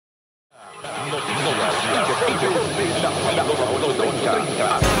Yeah,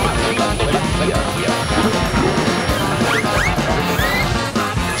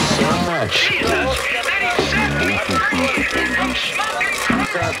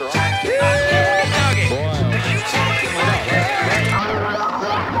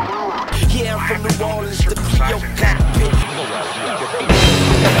 I'm from New Orleans, the Cleo cockpit.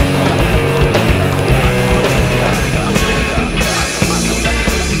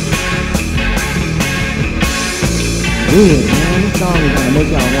 Weird, man. This song is gonna make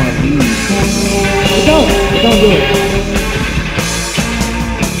y'all want to leave. It don't do it.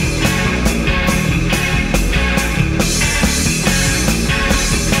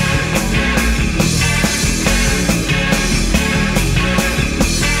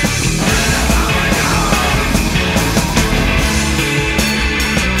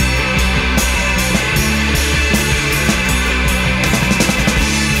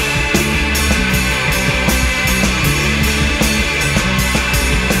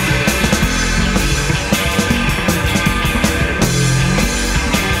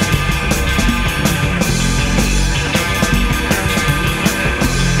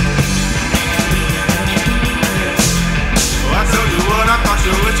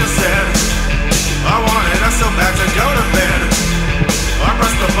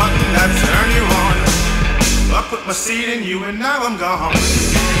 Seed in you and now I'm gone.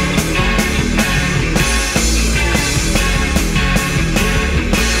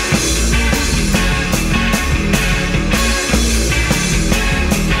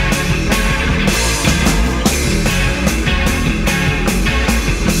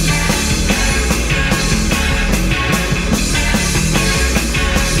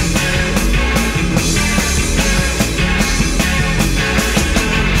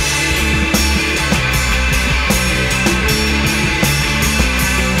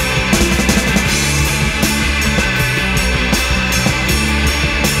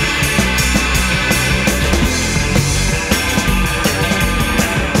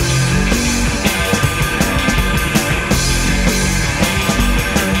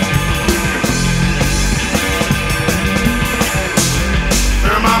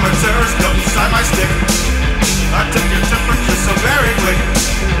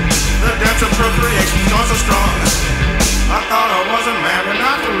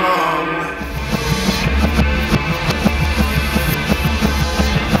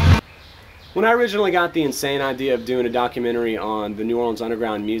 When I originally got the insane idea of doing a documentary on the New Orleans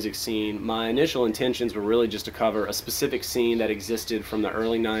underground music scene, my initial intentions were really just to cover a specific scene that existed from the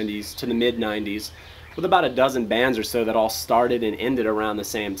early 90s to the mid 90s, with about a dozen bands or so that all started and ended around the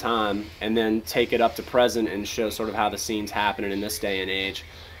same time, and then take it up to present and show sort of how the scene's happening in this day and age.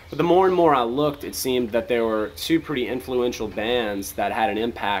 But the more and more I looked, it seemed that there were two pretty influential bands that had an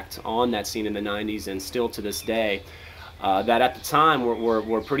impact on that scene in the 90s and still to this day, that at the time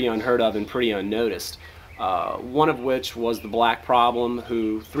were pretty unheard of and pretty unnoticed. One of which was the Black Problem,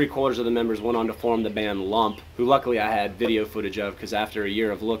 who 3/4 of the members went on to form the band Lump, who luckily I had video footage of because after a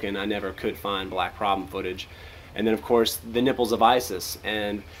year of looking I never could find Black Problem footage. And then of course the Nipples of Isis.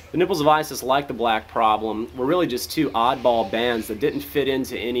 And the Nipples of Isis, like the Black Problem, were really just two oddball bands that didn't fit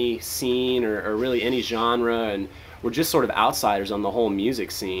into any scene or really any genre, and were just sort of outsiders on the whole music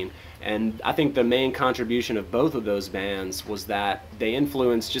scene. And I think the main contribution of both of those bands was that they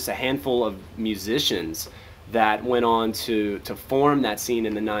influenced just a handful of musicians that went on to form that scene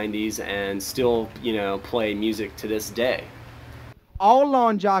in the 90s and still, you know, play music to this day. All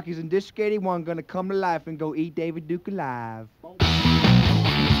lawn jockeys in District 81 gonna come to life and go eat David Duke alive.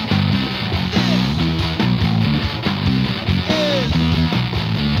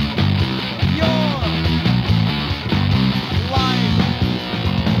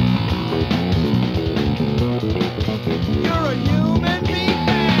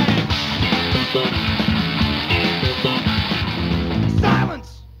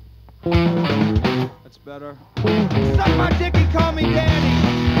 That's better. Suck my dick and call me daddy.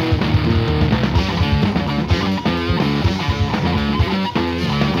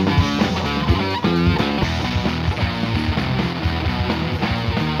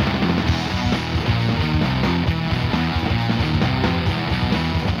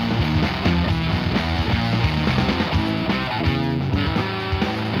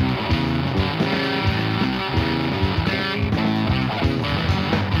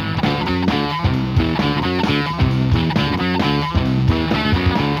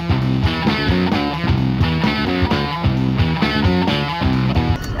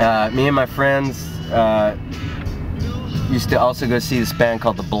 Me and my friends used to also go see this band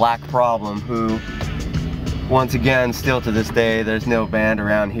called the Black Problem, who, once again, still to this day, there's no band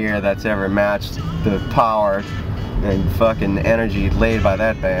around here that's ever matched the power and fucking energy laid by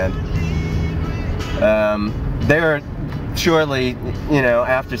that band. They were shortly, you know,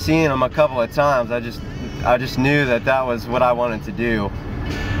 after seeing them a couple of times, I just knew that that was what I wanted to do.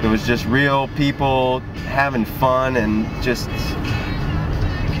 It was just real people having fun and just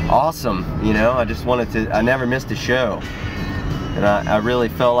awesome, you know. I just wanted to, I never missed a show. And I really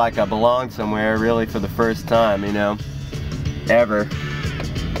felt like I belonged somewhere, really, for the first time, you know, ever.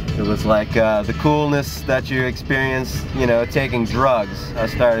 It was like the coolness that you experience, you know, taking drugs. I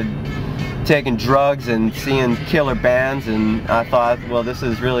started taking drugs and seeing killer bands, and I thought, well, this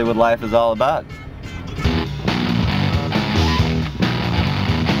is really what life is all about.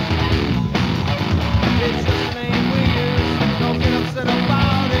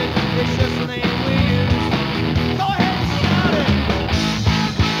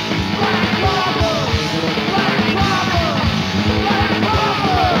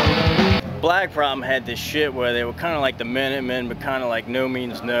 Black Problem had this shit where they were kind of like the Minutemen, but kind of like No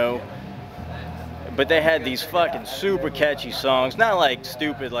Means No. But they had these fucking super catchy songs, not like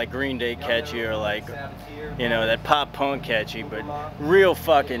stupid like Green Day catchy or like, you know, that pop punk catchy, but real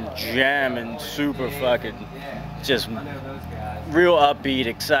fucking jamming, super fucking, just real upbeat,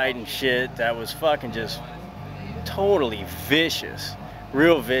 exciting shit that was fucking just totally vicious,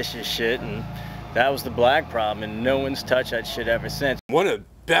 real vicious shit. And that was the Black Problem, and no one's touched that shit ever since. One of the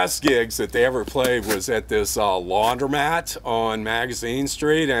best gigs that they ever played was at this laundromat on Magazine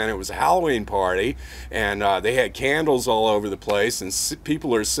Street, and it was a Halloween party, and they had candles all over the place, and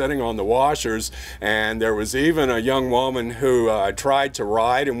people are sitting on the washers, and there was even a young woman who tried to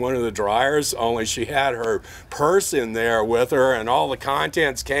ride in one of the dryers, only she had her purse in there with her, and all the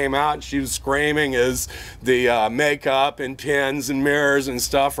contents came out, and she was screaming as the makeup and pins and mirrors and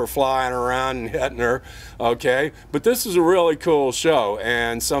stuff are flying around and hitting her. Okay, but this is a really cool show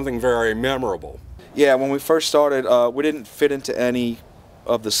and something very memorable. Yeah, when we first started, we didn't fit into any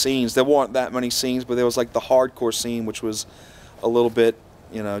of the scenes. There weren't that many scenes, but there was like the hardcore scene, which was a little bit,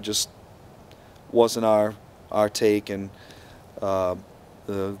 you know, just wasn't our take, and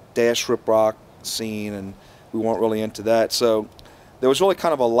the dash rip rock scene, and we weren't really into that. So there was really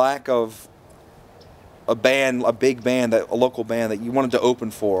kind of a lack of a band, a big band, a local band that you wanted to open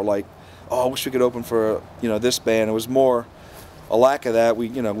for. Like, oh, I wish we could open for, you know, this band. It was more a lack of that. We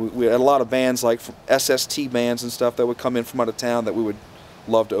had a lot of bands like SST bands and stuff that would come in from out of town that we would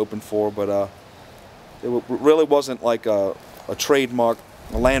love to open for, but it really wasn't like a trademark,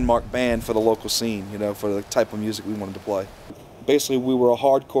 a landmark band for the local scene, you know, for the type of music we wanted to play. Basically, we were a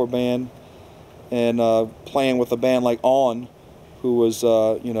hardcore band, and playing with a band like On, who was,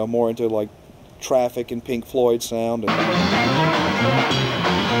 you know, more into like Traffic and Pink Floyd sound.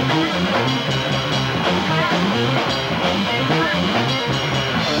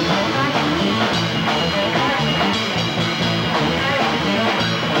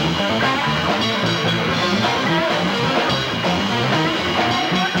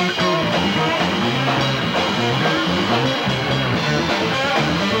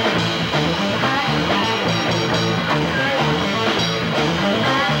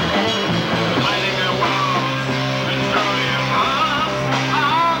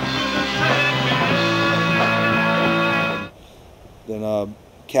 Then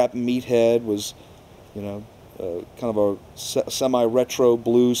Captain Meathead was, you know, kind of a semi-retro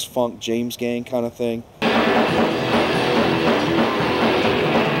blues funk James Gang kind of thing.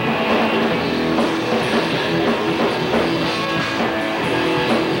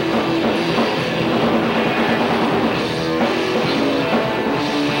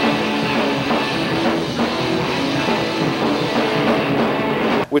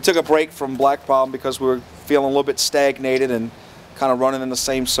 We took a break from Black Problem because we were feeling a little bit stagnated and kind of running in the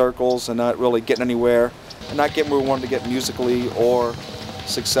same circles and not really getting anywhere, and not getting where we wanted to get musically or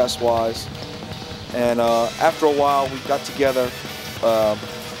success-wise. And after a while, we got together,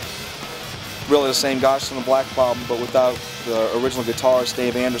 really the same guys from the Black Problem, but without the original guitarist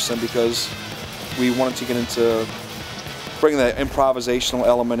Dave Anderson, because we wanted to get into, bring the improvisational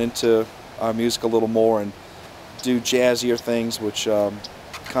element into our music a little more and do jazzier things, which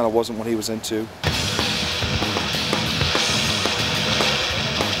kind of wasn't what he was into.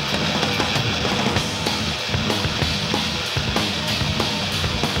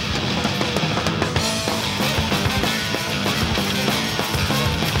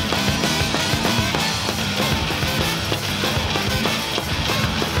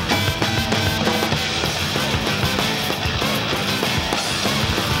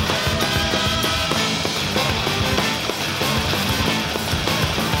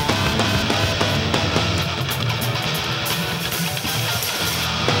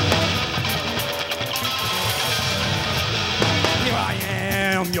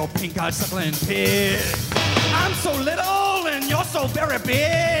 am your pink-eyed suckling pig. I'm so little and you're so very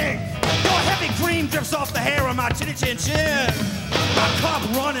big. Your heavy cream drips off the hair of my chitty chin chin. My cup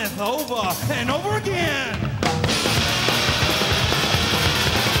runneth over and over again.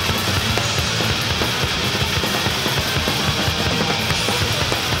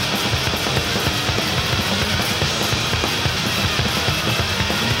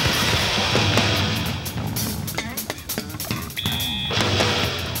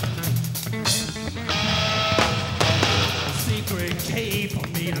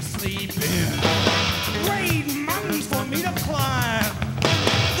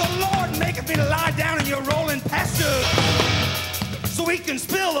 So we can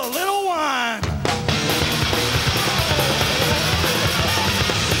spill a little wine.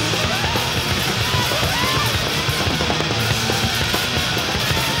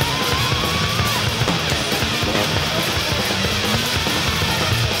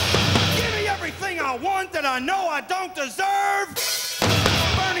 Give me everything I want that I know I don't deserve.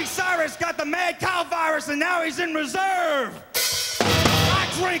 Bernie Cyrus got the mad cow virus and now he's in reserve. I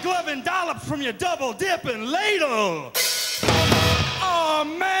drink 11 dollops from your double dipping ladle. Oh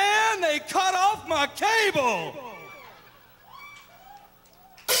man, they cut off my cable.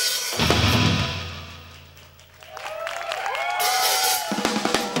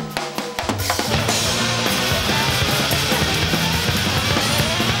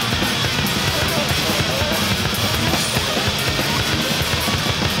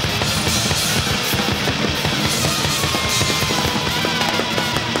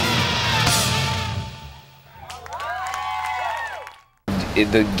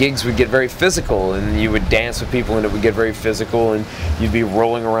 The gigs would get very physical, and you would dance with people, and it would get very physical, and you'd be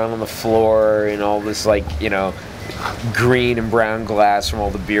rolling around on the floor and all this, like, you know, green and brown glass from all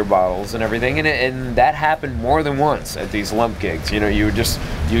the beer bottles and everything, and that happened more than once at these lump gigs. You know, you would just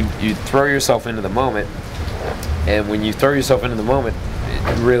you'd throw yourself into the moment, and when you throw yourself into the moment,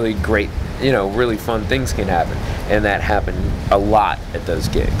 really great, you know, really fun things can happen, and that happened a lot at those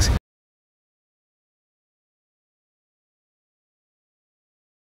gigs.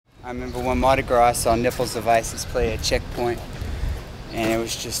 I remember one Mardi Gras I saw Nipples Devices play at Checkpoint, and it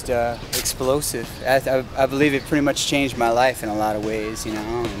was just explosive. I believe it pretty much changed my life in a lot of ways, you know.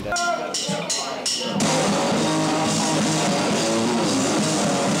 And,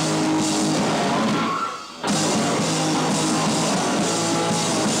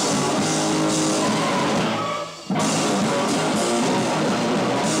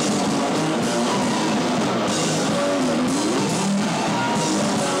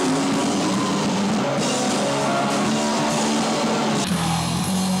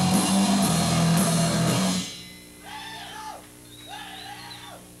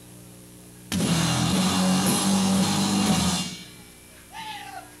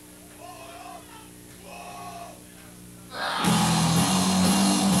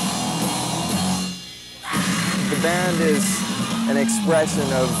 The band is an expression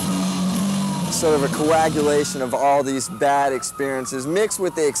of sort of a coagulation of all these bad experiences mixed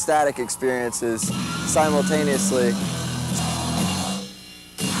with the ecstatic experiences simultaneously.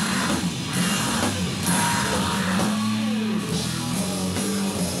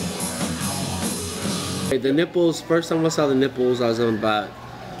 The Nipples, first time I saw the Nipples, I was on about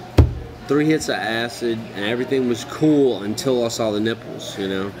 3 hits of acid, and everything was cool until I saw the Nipples, you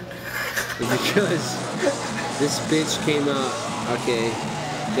know? Because this bitch came out, okay,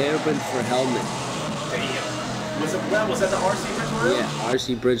 they opened for Helmet. Was that the RC Bridge Lounge? Yeah,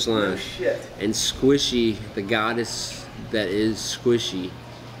 RC Bridge Lounge. Oh, shit. And Squishy, the goddess that is Squishy.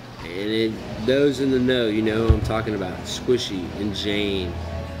 And those in the know, you know who I'm talking about. Squishy and Jane.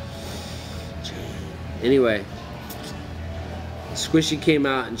 Anyway, Squishy came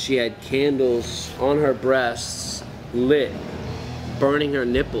out and she had candles on her breasts, lit, burning her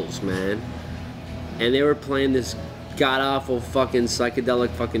nipples, man. And they were playing this god-awful fucking psychedelic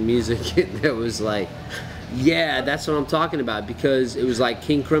fucking music that was like, yeah, that's what I'm talking about, because it was like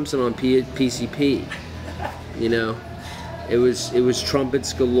King Crimson on PCP, you know? It was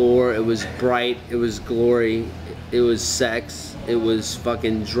trumpets galore, it was bright, it was glory, it was sex, it was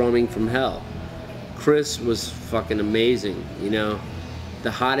fucking drumming from hell. Chris was fucking amazing, you know?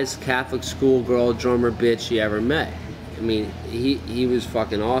 The hottest Catholic schoolgirl drummer bitch you ever met. I mean, he was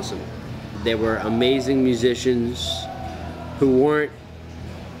fucking awesome. They were amazing musicians who weren't,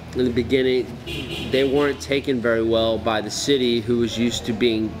 in the beginning, they weren't taken very well by the city, who was used to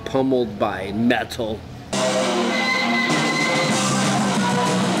being pummeled by metal.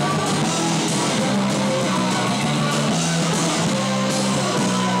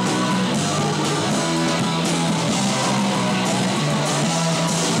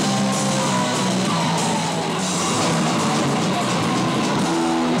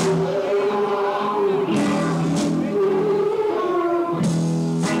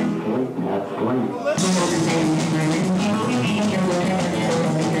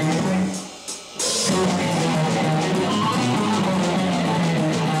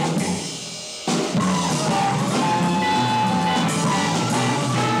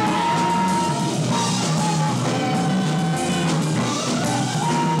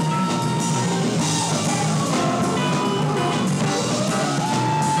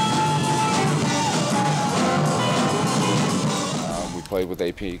 with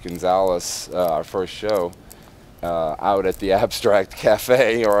A.P. Gonzalez, our first show, out at the Absract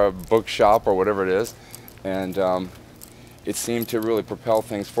Cafe or a bookshop or whatever it is, and it seemed to really propel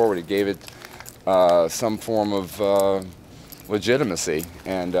things forward. It gave it some form of legitimacy,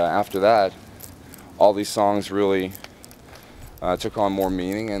 and after that, all these songs really took on more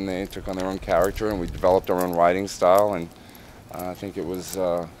meaning, and they took on their own character, and we developed our own writing style, and I think it was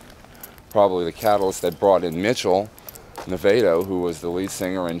probably the catalyst that brought in Mitchell Nevedo, who was the lead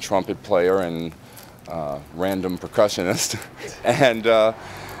singer and trumpet player and random percussionist. And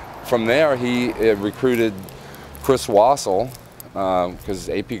from there, he recruited Chris Wassell, because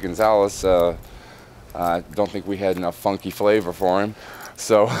A.P. Gonzalez, I don't think we had enough funky flavor for him.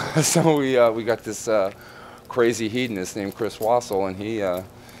 So we got this crazy hedonist named Chris Wassell, and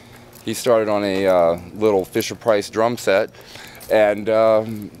he started on a little Fisher-Price drum set and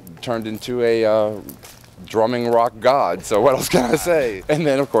turned into a drumming rock god. So what else can I say? And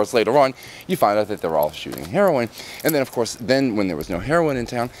then, of course, later on, you find out that they're all shooting heroin. And then, of course, when there was no heroin in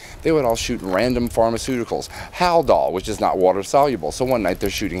town, they would all shoot random pharmaceuticals. Haldol, which is not water soluble. So one night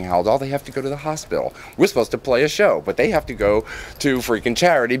they're shooting Haldol. They have to go to the hospital. We're supposed to play a show, but they have to go to freaking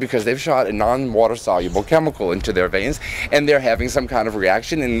Charity because they've shot a non-water soluble chemical into their veins, and they're having some kind of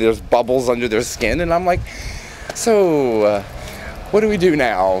reaction, and there's bubbles under their skin. And I'm like, so what do we do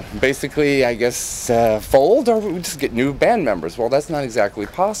now? Basically, I guess, fold, or we just get new band members? Well, that's not exactly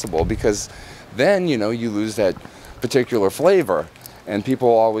possible, because then, you know, you lose that particular flavor, and people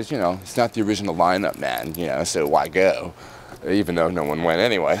always, you know, it's not the original lineup, man, you know, so why go? Even though no one went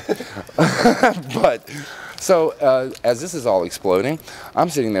anyway. But, so, as this is all exploding, I'm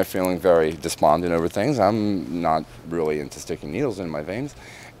sitting there feeling very despondent over things. I'm not really into sticking needles in my veins,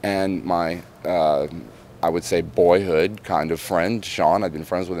 and my I would say boyhood kind of friend, Sean, I've been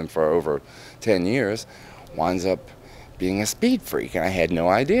friends with him for over 10 years, winds up being a speed freak, and I had no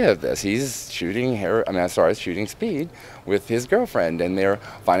idea of this. He's shooting shooting speed with his girlfriend, and they're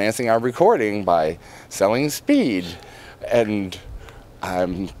financing our recording by selling speed, and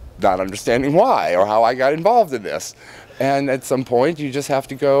I'm not understanding why or how I got involved in this. And at some point, you just have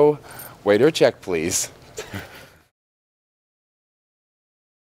to go, waiter, check, please.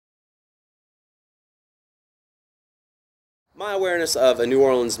 My awareness of a New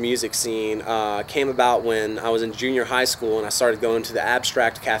Orleans music scene came about when I was in junior high school and I started going to the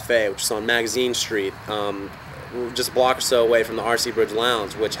Absract Cafe, which is on Magazine Street, just a block or so away from the RC Bridge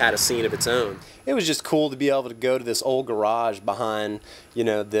Lounge, which had a scene of its own. It was just cool to be able to go to this old garage behind, you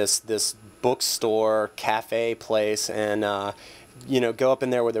know, this bookstore cafe place, and you know, go up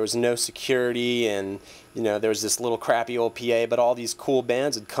in there where there was no security, and you know, there was this little crappy old PA, but all these cool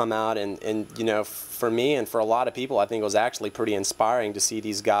bands had come out, and you know, for me and for a lot of people, I think it was actually pretty inspiring to see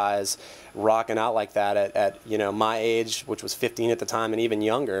these guys rocking out like that at you know, my age, which was 15 at the time, and even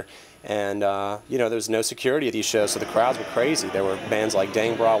younger. And you know, there was no security at these shows, so the crowds were crazy. There were bands like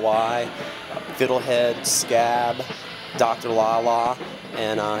Dang Bra Y, Fiddlehead, Scab, Dr. La,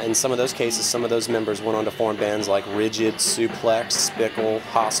 and in some of those cases, some of those members went on to form bands like Rigid, Suplex, Spickle,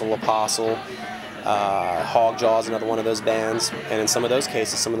 Hostile Apostle, Hogjaws, another one of those bands. And in some of those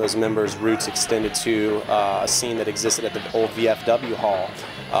cases, some of those members' roots extended to a scene that existed at the old VFW hall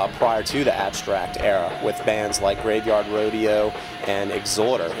prior to the Absract era, with bands like Graveyard Rodeo and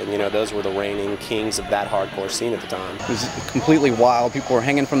Exhorter. And you know, those were the reigning kings of that hardcore scene at the time. It was completely wild. People were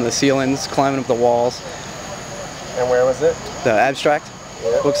hanging from the ceilings, climbing up the walls. And where was it? The Absract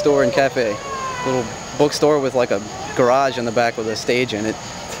bookstore and cafe. Little bookstore with like a garage in the back with a stage in it.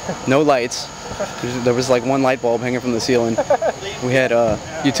 No lights. There was like one light bulb hanging from the ceiling. We had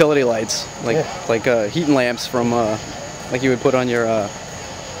utility lights, like heating lamps from like you would put on your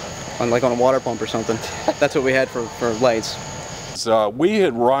on a water pump or something. That's what we had for lights. So we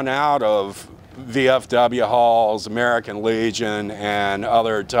had run out of VFW halls, American Legion, and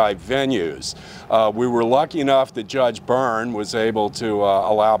other type venues. We were lucky enough that Judge Byrne was able to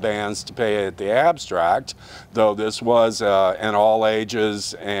allow bands to play at the Absract, though this was an all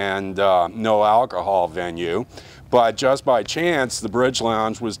ages and no alcohol venue. But just by chance, the Bridge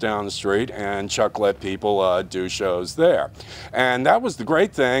Lounge was down the street, and Chuck let people do shows there. And that was the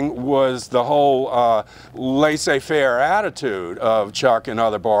great thing, was the whole laissez-faire attitude of Chuck and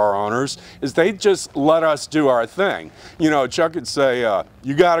other bar owners, is they just let us do our thing. You know, Chuck would say,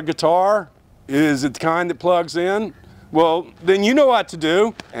 you got a guitar? Is it the kind that plugs in? Well, then you know what to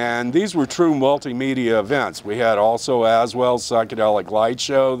do. And these were true multimedia events. We had also Aswell's Psychedelic Light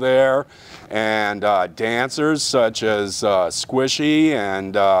Show there, and dancers such as Squishy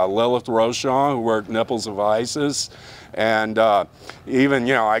and Lilith Rochon, who worked Nipples of Isis. And even,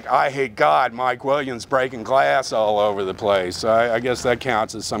 you know, I Hate God, Mike Williams breaking glass all over the place. I guess that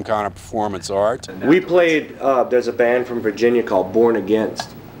counts as some kind of performance art. We played, there's a band from Virginia called Born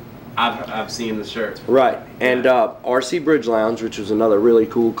Against. I've seen the shirts. Right, and RC Bridge Lounge, which was another really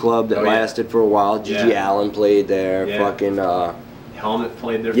cool club that lasted for a while. Gigi Allen played there. Fucking Helmet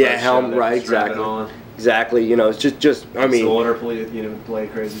played there. Yeah, Helmet. Right, exactly. Exactly. You know, it's just. I mean, Slaughter played. You know,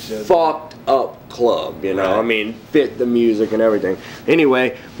 played crazy shows. Fucked up club. You know, I mean, fit the music and everything.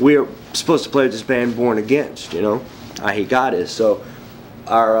 Anyway, we're supposed to play with this band Born Against. You know, I Hate God is so.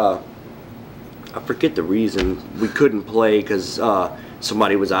 Our I forget the reason we couldn't play because.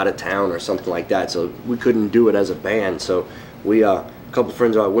 Somebody was out of town or something like that, so we couldn't do it as a band. So we, a couple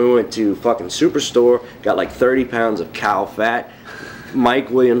friends of ours, we went to fucking Superstore, got like 30 pounds of cow fat.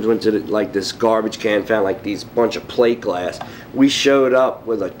 Mike Williams went to like this garbage can, found like these bunch of plate glass. We showed up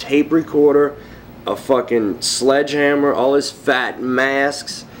with a tape recorder, a fucking sledgehammer, all this fat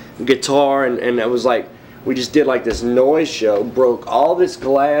masks, guitar, and it was like, we just did like this noise show, broke all this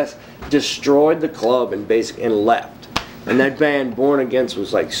glass, destroyed the club, and basically left. And that band, Born Against,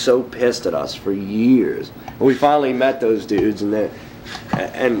 was like so pissed at us for years. And we finally met those dudes, and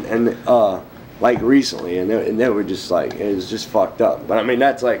like recently, and they were just like, it was just fucked up. But I mean,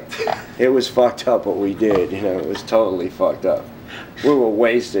 that's like, it was fucked up what we did. You know, it was totally fucked up. We were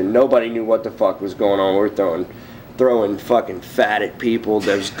wasted. Nobody knew what the fuck was going on. We were throwing fucking fat at people.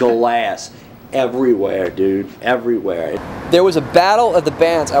 There's glass everywhere, dude, everywhere. There was a battle of the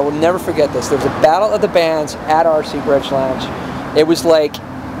bands. I will never forget this. There was a battle of the bands at RC Bridge Lounge. It was like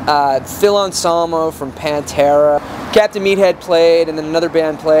Phil Anselmo from Pantera. Captain Meathead played, and then another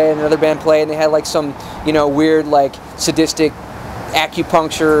band played, and another band played, and they had like some, you know, weird like sadistic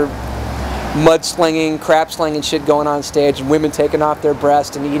acupuncture, mudslinging, crap slinging shit going on stage, and women taking off their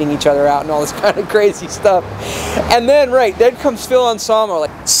breasts and eating each other out and all this kind of crazy stuff. And then, then comes Phil Anselmo,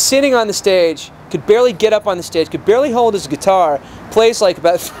 like sitting on the stage, could barely get up on the stage, could barely hold his guitar, plays like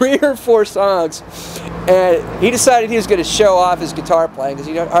about 3 or 4 songs, and he decided he was going to show off his guitar playing because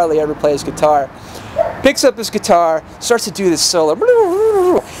he don't hardly ever play his guitar. Picks up his guitar, starts to do this solo,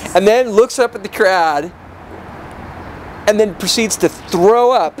 and then looks up at the crowd, and then proceeds to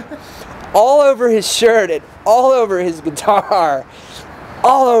throw up all over his shirt and all over his guitar,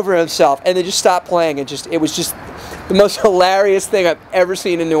 all over himself, and then just stopped playing. And it was just the most hilarious thing I've ever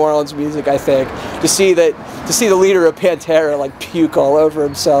seen in New Orleans music. I think to see the leader of Pantera like puke all over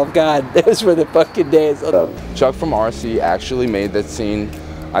himself. God, those were the fucking days. Chuck from RC actually made that scene,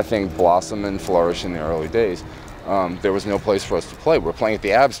 I think, blossom and flourish in the early days. There was no place for us to play. We're playing at the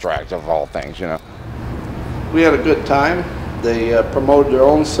Absract of all things, you know. We had a good time. They promoted their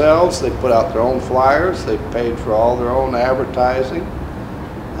own selves. They put out their own flyers. They paid for all their own advertising.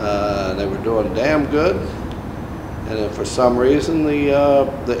 They were doing damn good. And then for some reason,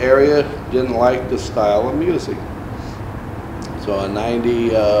 the area didn't like the style of music. So in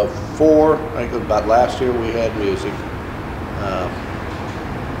 '94, I think it was about last year, we had music.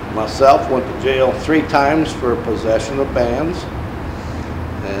 Myself went to jail 3 times for possession of bands.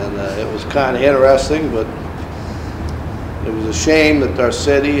 And it was kind of interesting, but it was a shame that our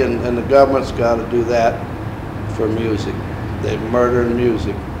city and the government's got to do that for music. They murder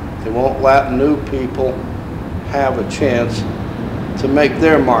music. They won't let new people have a chance to make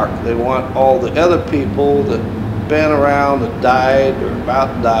their mark. They want all the other people that been around, that died or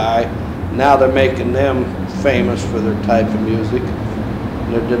about to die, now they're making them famous for their type of music.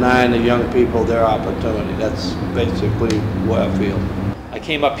 They're denying the young people their opportunity. That's basically what I feel. I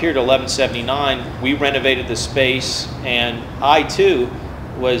came up here to 1179. We renovated the space, and I too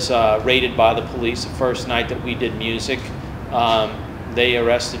was raided by the police the first night that we did music. They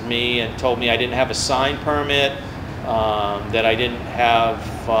arrested me and told me I didn't have a sign permit, that I didn't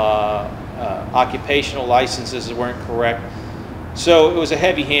have occupational licenses that weren't correct. So it was a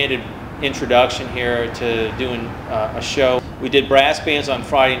heavy-handed introduction here to doing a show. We did brass bands on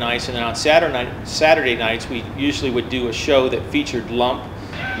Friday nights, and then on Saturday nights we usually would do a show that featured Lump,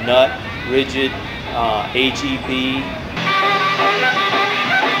 Nut, Rigid, AGB.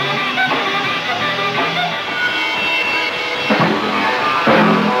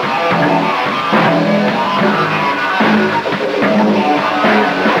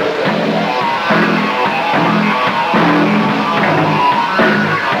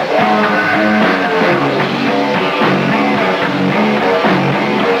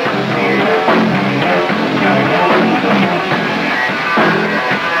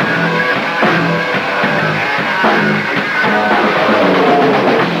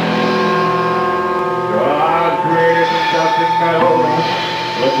 metal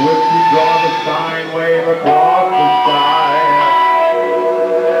with which you draw the sine wave across the sky.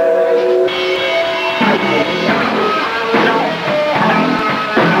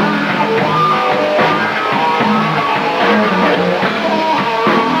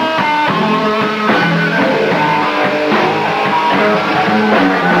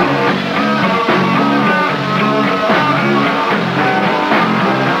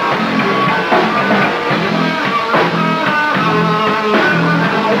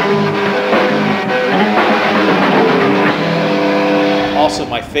 Also,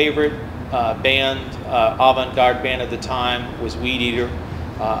 my favorite band, avant-garde band at the time, was Weedeater.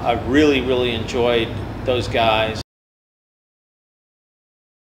 I really, really enjoyed those guys.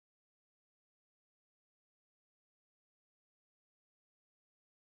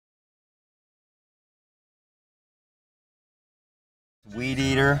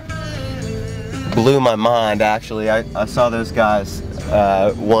 Weedeater blew my mind, actually. I saw those guys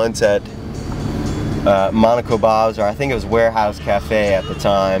once at Monaco Bob's, or I think it was Warehouse Cafe at the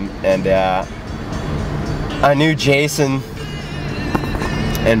time, and I knew Jason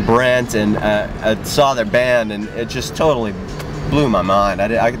and Brent, and I saw their band, and it just totally blew my mind. I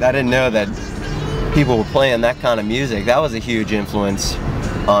didn't know that people were playing that kind of music. That was a huge influence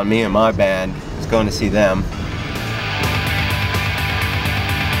on me and my band, was going to see them.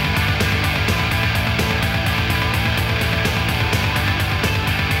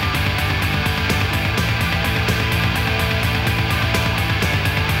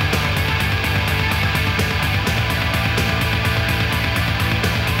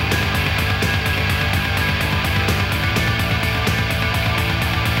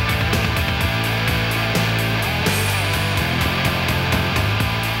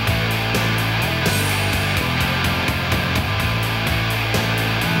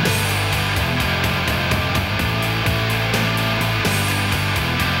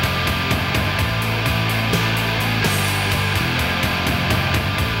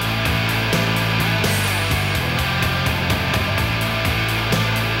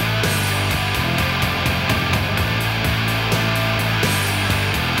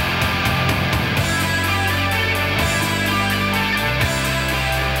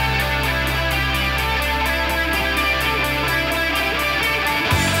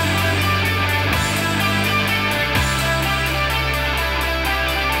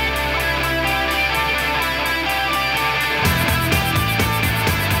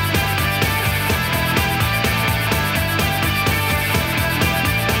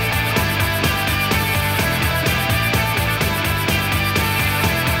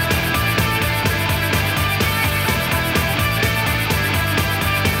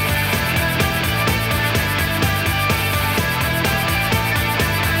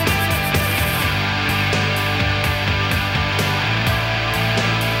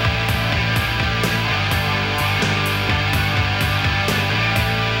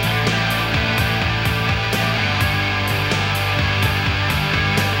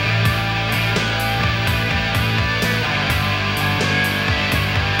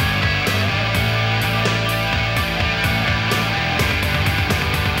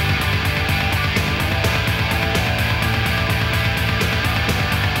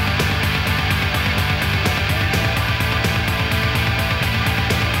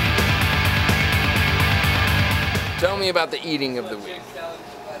 Tell me about the eating of the week.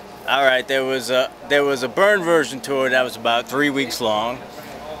 All right, there was a Burnversion tour that was about 3 weeks long,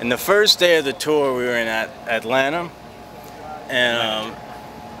 and the first day of the tour we were in Atlanta, and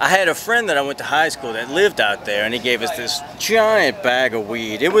I had a friend that I went to high school that lived out there, and he gave us this giant bag of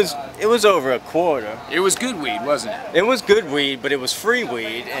weed. It was over a quarter. It was good weed, wasn't it? It was good weed, but it was free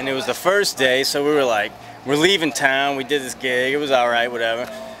weed, and it was the first day, so we were like, we're leaving town. We did this gig. It was all right,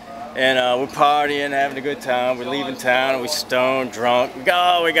 whatever. And we're partying, having a good time. We're leaving town, and we stoned, drunk. We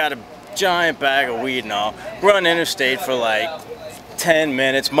got a giant bag of weed and all. We're on the interstate for like 10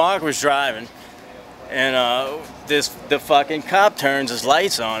 minutes. Mark was driving, and the fucking cop turns his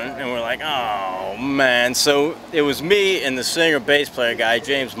lights on, and we're like, oh man. So it was me and the singer bass player guy,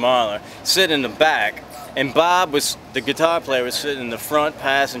 James Marler, sitting in the back, and Bob, the guitar player, was sitting in the front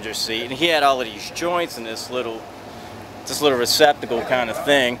passenger seat, and he had all of these joints in this little receptacle kind of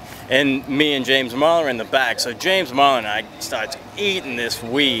thing, and me and James Marler in the back. So James Marler and I started eating this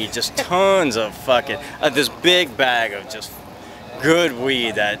weed, just tons of fucking, this big bag of just good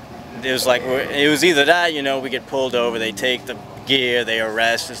weed that it was like, it was either that, you know, we get pulled over, they take the gear, they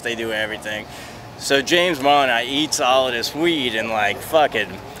arrest us, they do everything. So James Marler and I eats all of this weed in like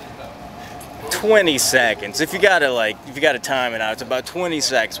fucking 20 seconds. If you gotta time it out, it's about 20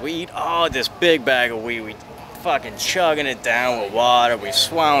 seconds. We eat all this big bag of weed. We fucking chugging it down with water. We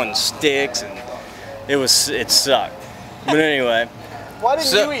swallowing sticks, and it sucked. But anyway. Why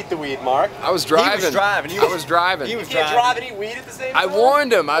didn't you eat the weed, Mark? I was driving. He was driving. I was driving. He was You can't drive and eat weed at the same time? I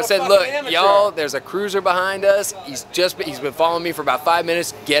warned him. I What a said, fucking look, amateur." y'all, there's a cruiser behind us. He's been following me for about 5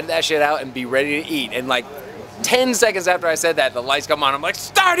 minutes. Get that shit out and be ready to eat. And like 10 seconds after I said that, the lights come on. I'm like,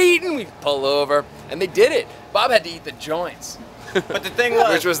 start eating. We pull over. And they did it. Bob had to eat the joints. But the thing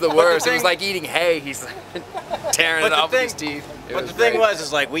was, which was the worst. It was like eating hay. He's tearing it off with his teeth. But the thing was,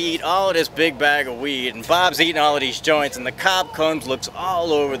 is like we eat all of this big bag of weed, and Bob's eating all of these joints, and the cop comes, looks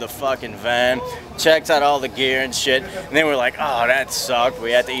all over the fucking van, checks out all the gear and shit, and then we're like, oh, that sucked.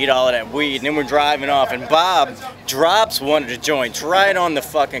 We had to eat all of that weed, and then we're driving off, and Bob drops one of the joints right on the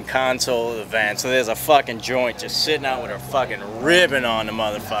fucking console of the van. So there's a fucking joint just sitting out with a fucking ribbon on the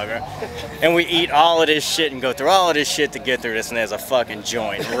motherfucker, and we eat all of this shit and go through all of this shit to get through this, and there's a fucking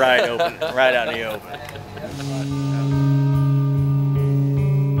joint right open, right out in the open.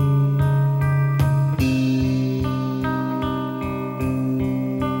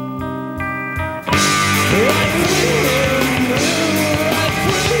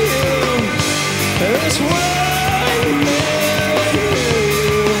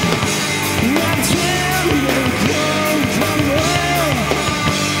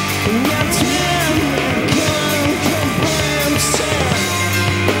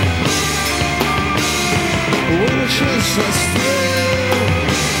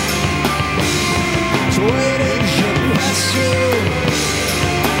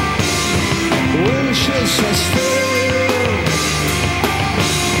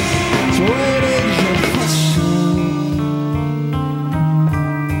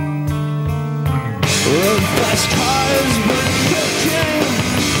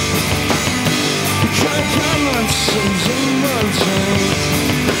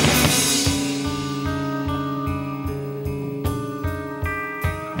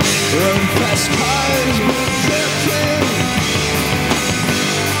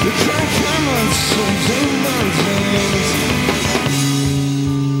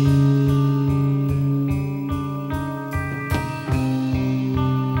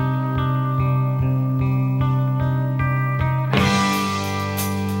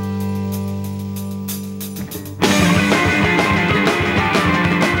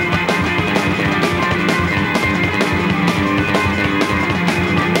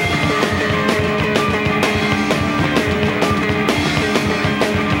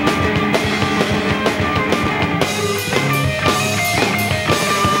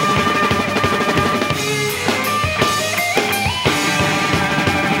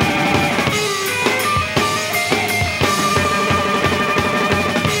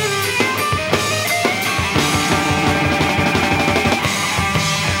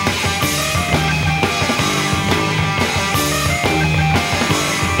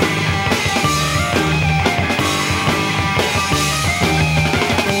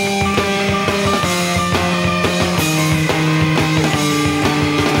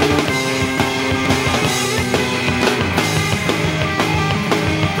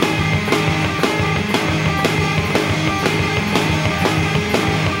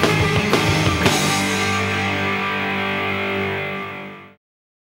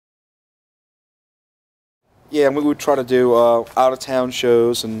 Yeah, and we would try to do out-of-town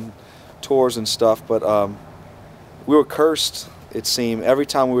shows and tours and stuff, but we were cursed, it seemed. Every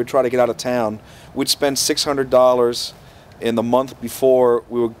time we would try to get out of town, we'd spend $600 in the month before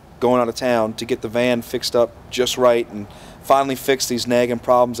we were going out of town to get the van fixed up just right and finally fix these nagging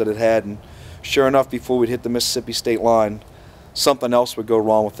problems that it had. And sure enough, before we'd hit the Mississippi state line, something else would go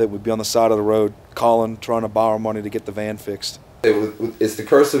wrong with it. We'd be on the side of the road calling, trying to borrow money to get the van fixed. It's the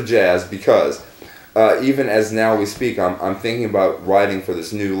curse of jazz because even as now we speak, I'm thinking about writing for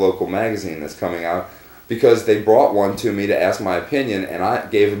this new local magazine that's coming out because they brought one to me to ask my opinion, and I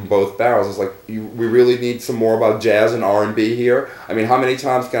gave them both barrels. I was like, we really need some more about jazz and R&B here. I mean, how many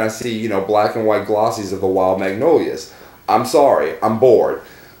times can I see, you know, black and white glossies of the Wild Magnolias? I'm sorry, I'm bored.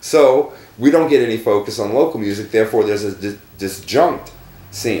 So we don't get any focus on local music, therefore there's a disjunct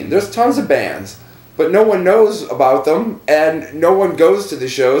scene. There's tons of bands, but no one knows about them, and no one goes to the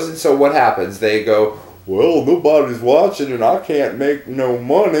shows, and so what happens? They go, well, nobody's watching, and I can't make no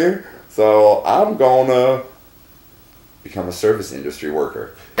money, so I'm gonna become a service industry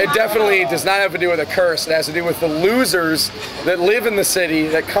worker. It definitely does not have to do with a curse. It has to do with the losers that live in the city,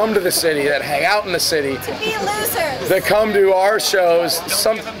 that come to the city, that hang out in the city. To be losers. That come to our shows.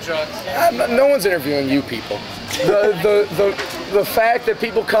 No one's interviewing you people. The fact that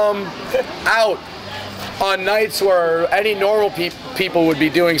people come out on nights where any normal people would be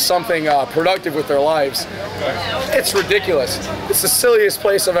doing something productive with their lives. It's ridiculous. It's the silliest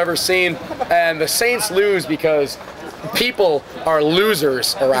place I've ever seen, and the Saints lose because people are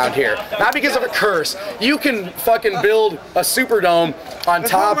losers around here. Not because of a curse. You can fucking build a Superdome on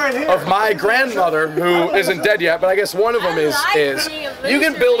top of my grandmother, who isn't dead yet, but I guess one of them is. You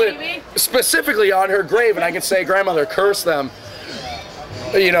can build it specifically on her grave, and I can say, grandmother, curse them,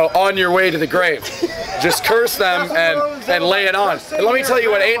 you know, on your way to the grave. Just curse them and lay it on. And let me tell you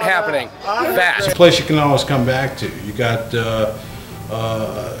what ain't happening. That. It's a place you can always come back to. You got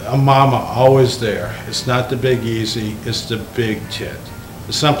a mama always there. It's not the Big Easy, it's the Big Tit.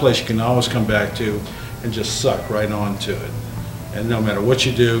 It's someplace you can always come back to and just suck right onto it. And no matter what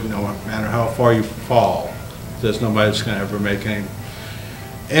you do, no matter how far you fall, there's nobody that's going to ever make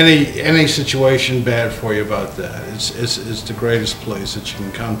any situation bad for you about that. It's the greatest place that you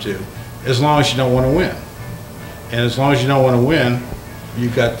can come to, as long as you don't want to win. And as long as you don't want to win, you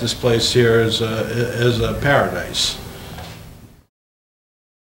got this place here as a paradise.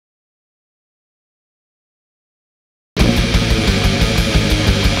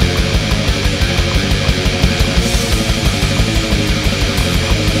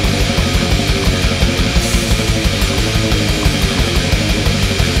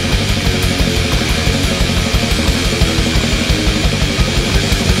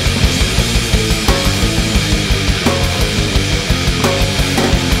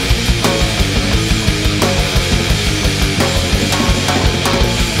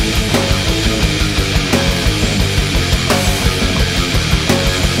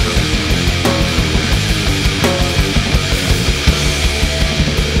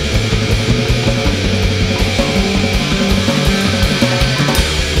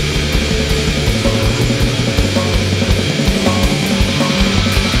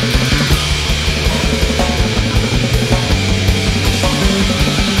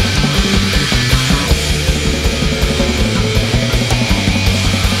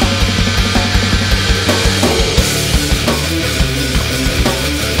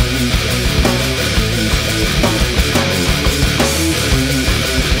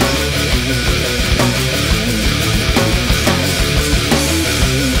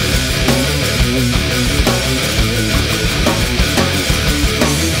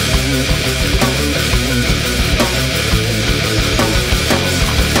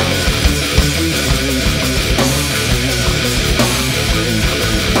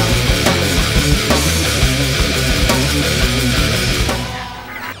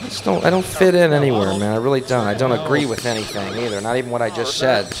 I don't fit in anywhere, man. I really don't. I don't agree with anything either, not even what I just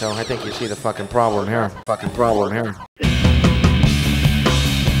said. So I think you see the fucking problem here. Fucking problem here.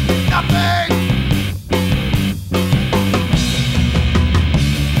 Nothing!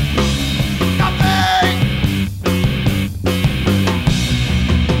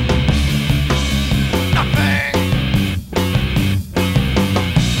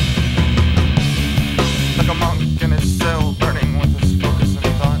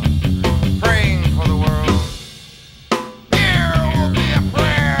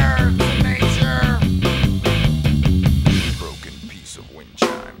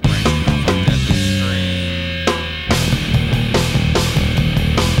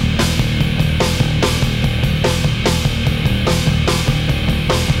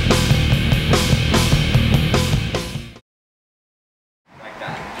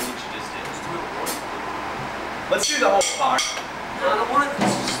 Let's do the whole part. No, I don't want this.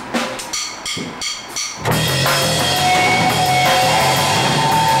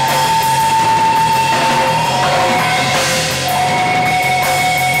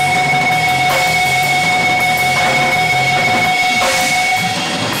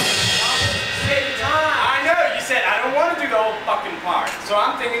 So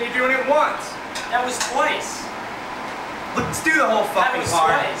I'm thinking you're doing it once. That was twice. Let's do the whole fucking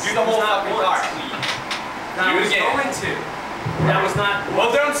part. Twice. Do the whole fucking part. I Do was it again. going to. That was not.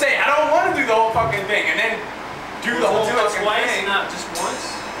 Well, don't say I don't want to do the whole fucking thing, and then do the whole fucking twice, thing. not just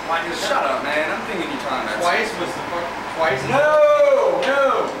once. Why just shut up, man? I'm thinking you're trying to. Twice was the fuck. Twice. No,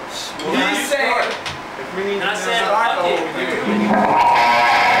 no. Well, He's saying. If we need to start the whole thing.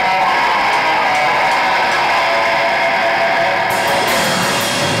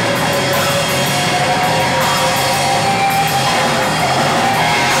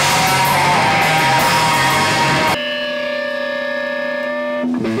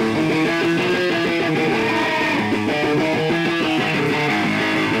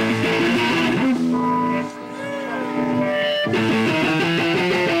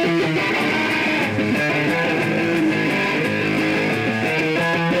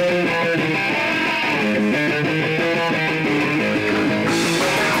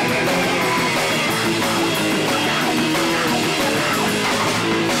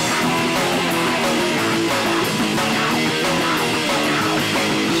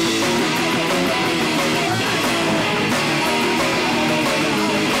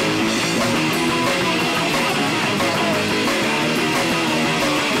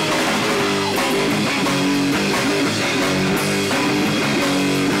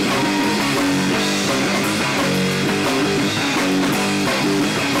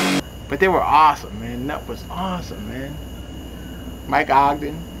 But they were awesome, man. Nup was awesome, man. Mike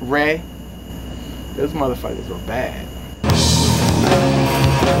Ogden, Ray, those motherfuckers were bad.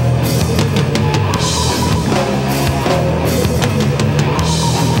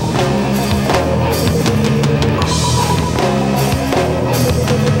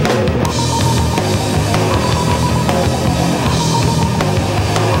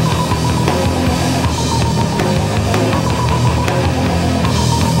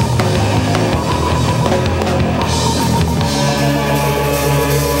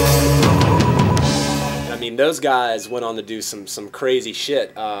 Those guys went on to do some crazy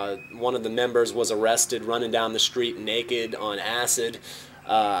shit. One of the members was arrested running down the street naked on acid.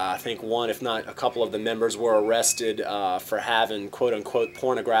 I think one, if not a couple of the members were arrested for having quote-unquote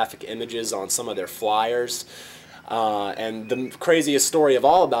pornographic images on some of their flyers. And the craziest story of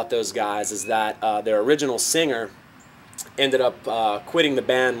all about those guys is that their original singer ended up quitting the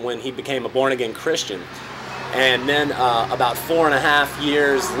band when he became a born-again Christian. And then about 4.5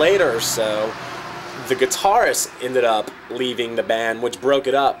 years later or so, the guitarist ended up leaving the band, which broke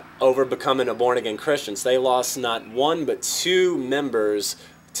it up over becoming a born-again Christian. So they lost not one but 2 members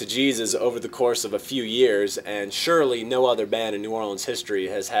to Jesus over the course of a few years, and surely no other band in New Orleans history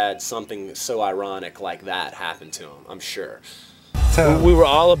has had something so ironic like that happen to them, I'm sure. We were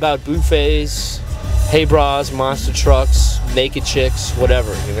all about buffets, hey bras, monster trucks, naked chicks,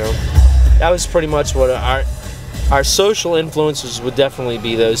 whatever, you know. That was pretty much what our social influences would definitely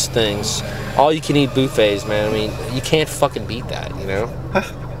be those things. All you can eat buffets, man. I mean, you can't fucking beat that, you know?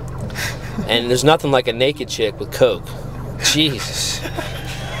 And there's nothing like a naked chick with coke. Jesus.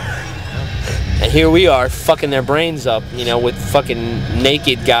 And here we are fucking their brains up, you know, with fucking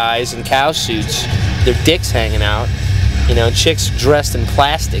naked guys in cow suits, their dicks hanging out, you know, chicks dressed in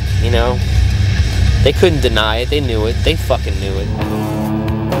plastic, you know? They couldn't deny it, they knew it, they fucking knew it.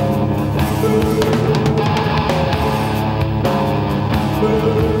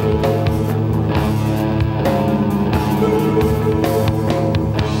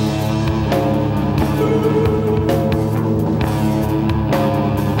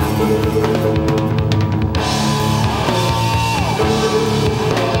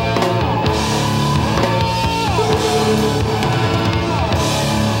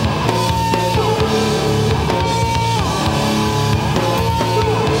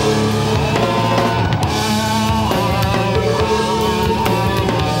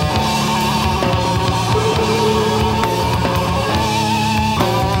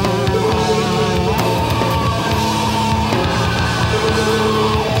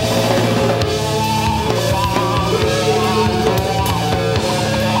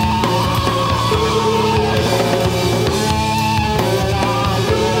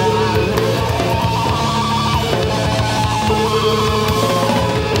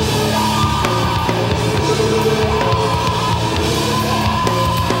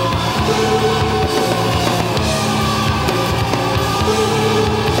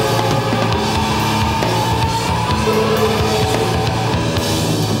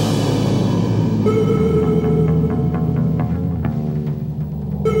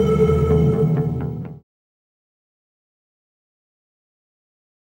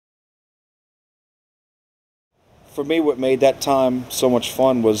 For me, what made that time so much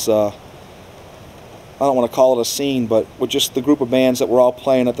fun was, I don't want to call it a scene, but with just the group of bands that were all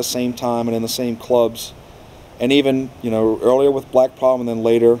playing at the same time and in the same clubs. And even, you know, earlier with Black Problem and then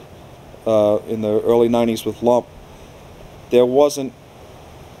later in the early 90s with Lump, there wasn't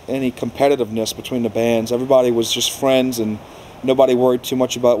any competitiveness between the bands. Everybody was just friends and nobody worried too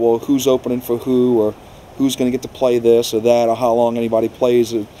much about, well, who's opening for who or who's going to get to play this or that or how long anybody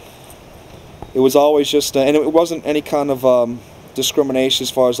plays. It was always just, and it wasn't any kind of discrimination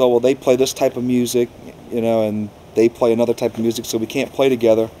as far as, oh, well, they play this type of music, you know, and they play another type of music, so we can't play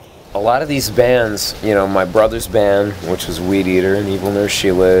together. A lot of these bands, you know, my brother's band, which was Weedeater and Evil Nurse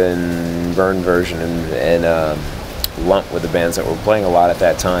Sheila and Burnversion and Lump were the bands that were playing a lot at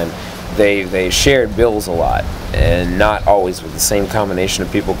that time. They shared bills a lot, and not always with the same combination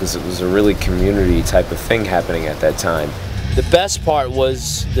of people, because it was a really community type of thing happening at that time. The best part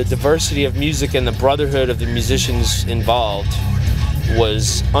was the diversity of music and the brotherhood of the musicians involved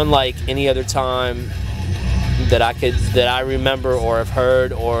was unlike any other time that I remember or have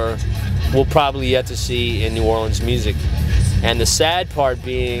heard or will probably yet to see in New Orleans music. And the sad part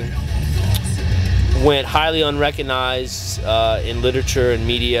being, went highly unrecognized in literature and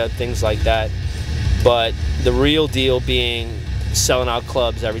media, things like that. But the real deal being selling out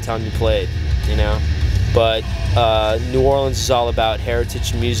clubs every time you played, you know. But New Orleans is all about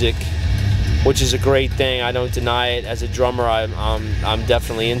heritage music, which is a great thing. I don't deny it. As a drummer, I'm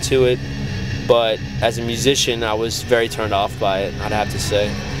definitely into it. But as a musician, I was very turned off by it, I'd have to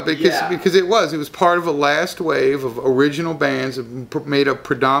say. Because it was part of a last wave of original bands made up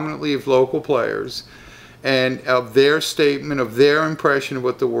predominantly of local players, and of their statement, of their impression of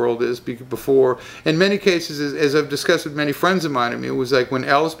what the world is before. In many cases, as I've discussed with many friends of mine, I mean, it was like when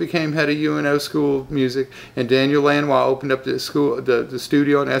Ellis became head of UNO School of Music and Daniel Lanois opened up the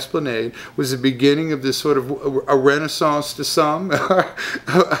studio on Esplanade, was the beginning of this sort of a renaissance to some,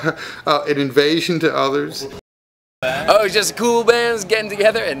 an invasion to others. Oh, it's just cool bands getting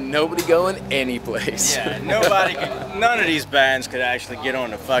together and nobody going any place. Yeah, none of these bands could actually get on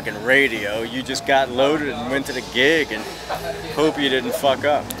the fucking radio. You just got loaded and went to the gig and hope you didn't fuck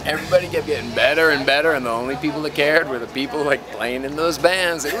up. Everybody kept getting better and better, and the only people that cared were the people like playing in those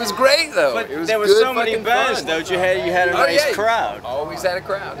bands. It was great though. But it was there were good so many fucking bands, fun. don't you? You had a nice crowd. Always had a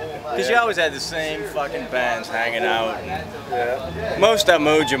crowd. Because you always had the same fucking bands hanging out. Most of them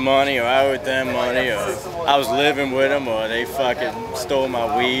owed you money, or I owed them money, or I was living with them, or they fucking stole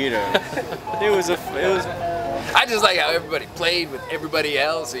my weed, or it was. I just like how everybody played with everybody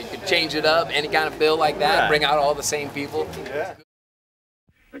else, so you could change it up, any kind of bill like that, bring out all the same people. Yeah.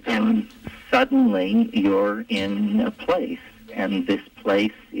 And suddenly you're in a place, and this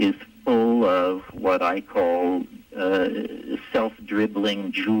place is full of what I call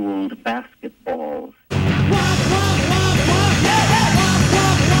self-dribbling jeweled basketballs.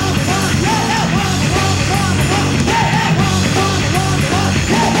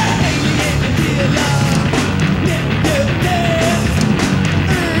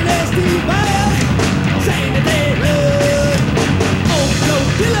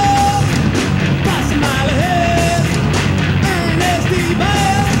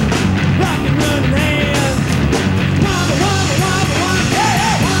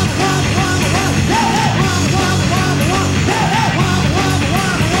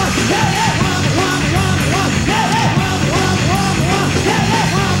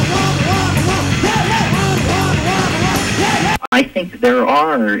 I think there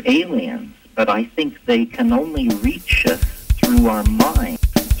are aliens, but I think they can only reach us through our minds,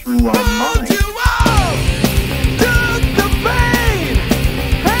 through our minds.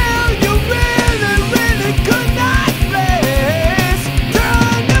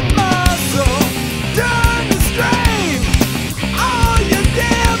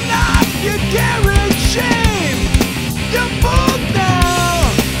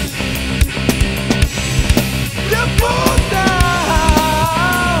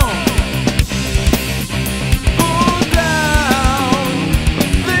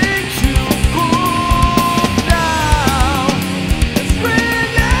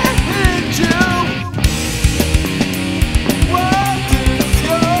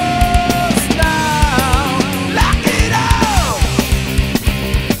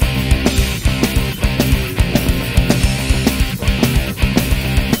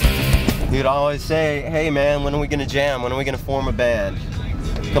 You'd always say, hey man, when are we gonna jam? When are we gonna form a band?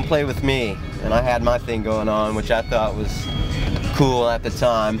 Come play with me. And I had my thing going on, which I thought was cool at the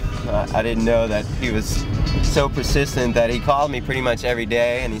time. I didn't know that he was so persistent that he called me pretty much every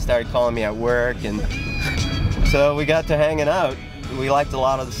day, and he started calling me at work, and so we got to hanging out. We liked a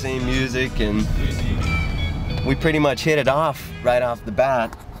lot of the same music, and we pretty much hit it off right off the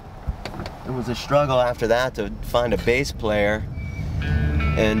bat. It was a struggle after that to find a bass player.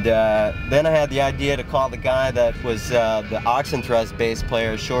 And then I had the idea to call the guy that was the Oxen Thrust bass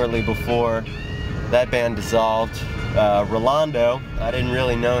player shortly before that band dissolved, Rolando. I didn't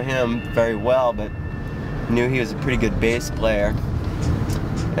really know him very well, but knew he was a pretty good bass player.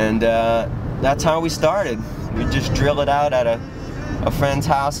 And that's how we started. We just drilled it out at a friend's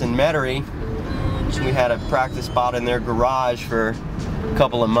house in Metairie. We had a practice spot in their garage for a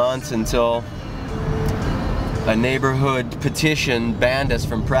couple of months until a neighborhood petition banned us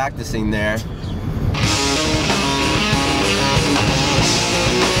from practicing there.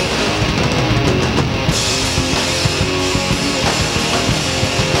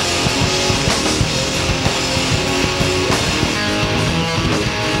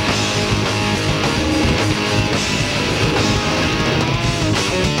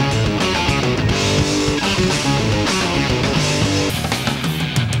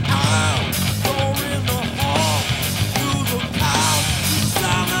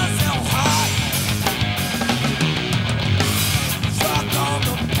 Hot.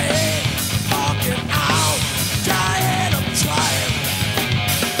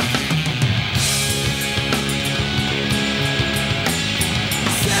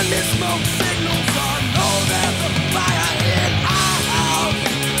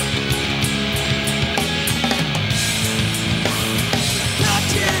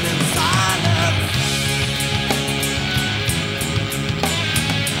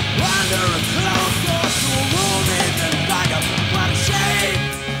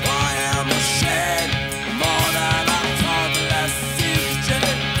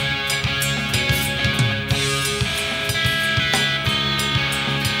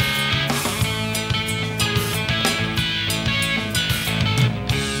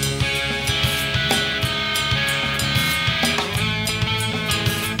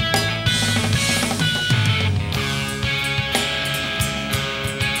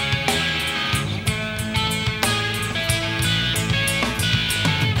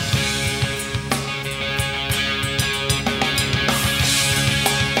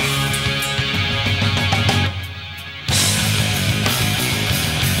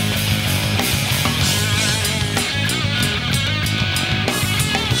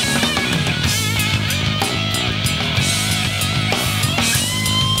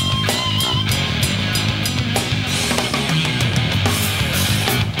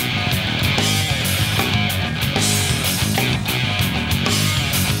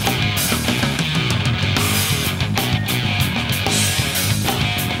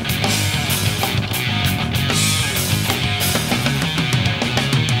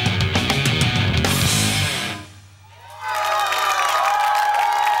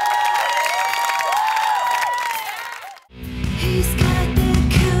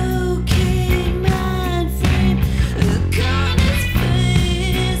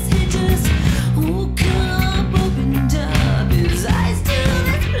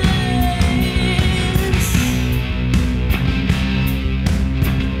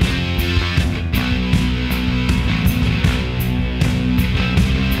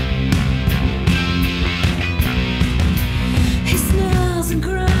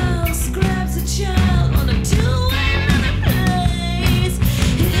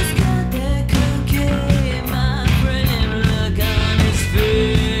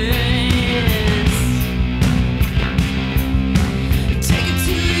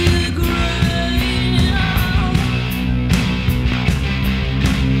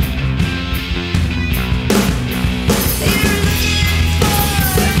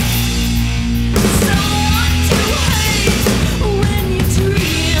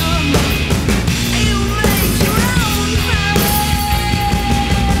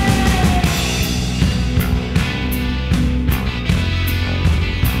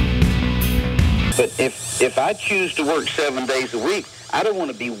 If I choose to work 7 days a week, I don't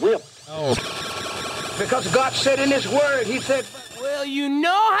want to be whipped. Oh. Because God said in His Word, He said, well, you know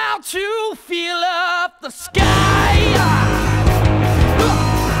how to feel up the sky.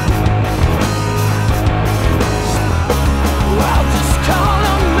 Well, just call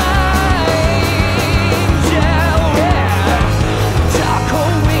on my angel, yeah. Darker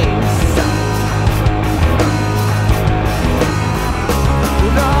wings.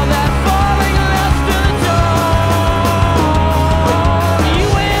 With all that falling left to the dawn, you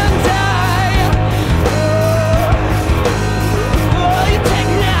and I, oh, you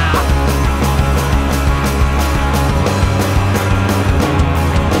take now.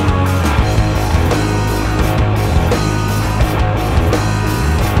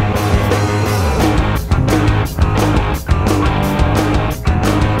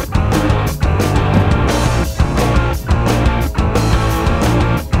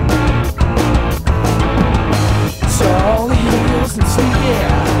 Tall hills and sweet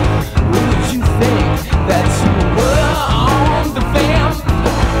air. Would you think that you were on the van?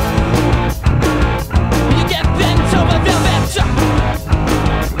 You get bent over velvet.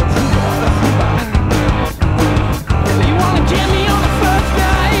 You wanna get me on the first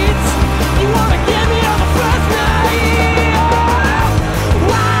night? You wanna get me on the first night?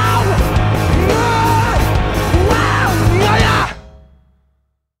 Wow! Wow! Yeah!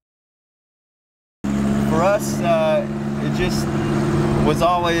 For us, it just was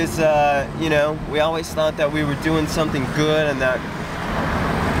always, you know, we always thought that we were doing something good and that,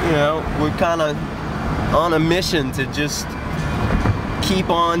 you know, we're kind of on a mission to just keep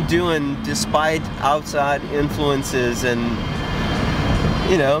on doing despite outside influences and,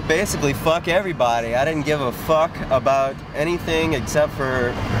 you know, basically fuck everybody. I didn't give a fuck about anything except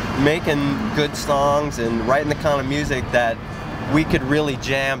for making good songs and writing the kind of music that we could really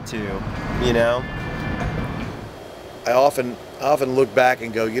jam to, you know? I often look back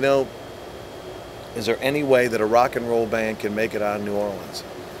and go, you know, is there any way that a rock and roll band can make it out of New Orleans?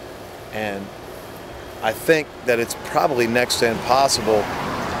 And I think that it's probably next to impossible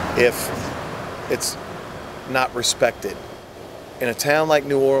if it's not respected. In a town like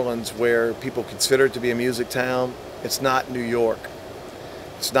New Orleans, where people consider it to be a music town, it's not New York.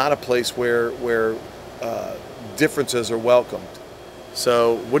 It's not a place where differences are welcomed.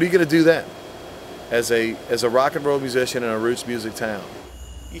 So what are you going to do then? As a rock and roll musician in a roots music town.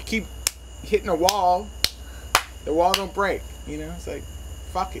 You keep hitting a wall, the wall don't break, you know? It's like,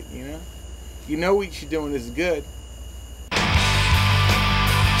 fuck it, you know? You know what you're doing is good.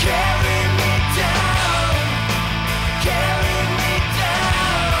 Carry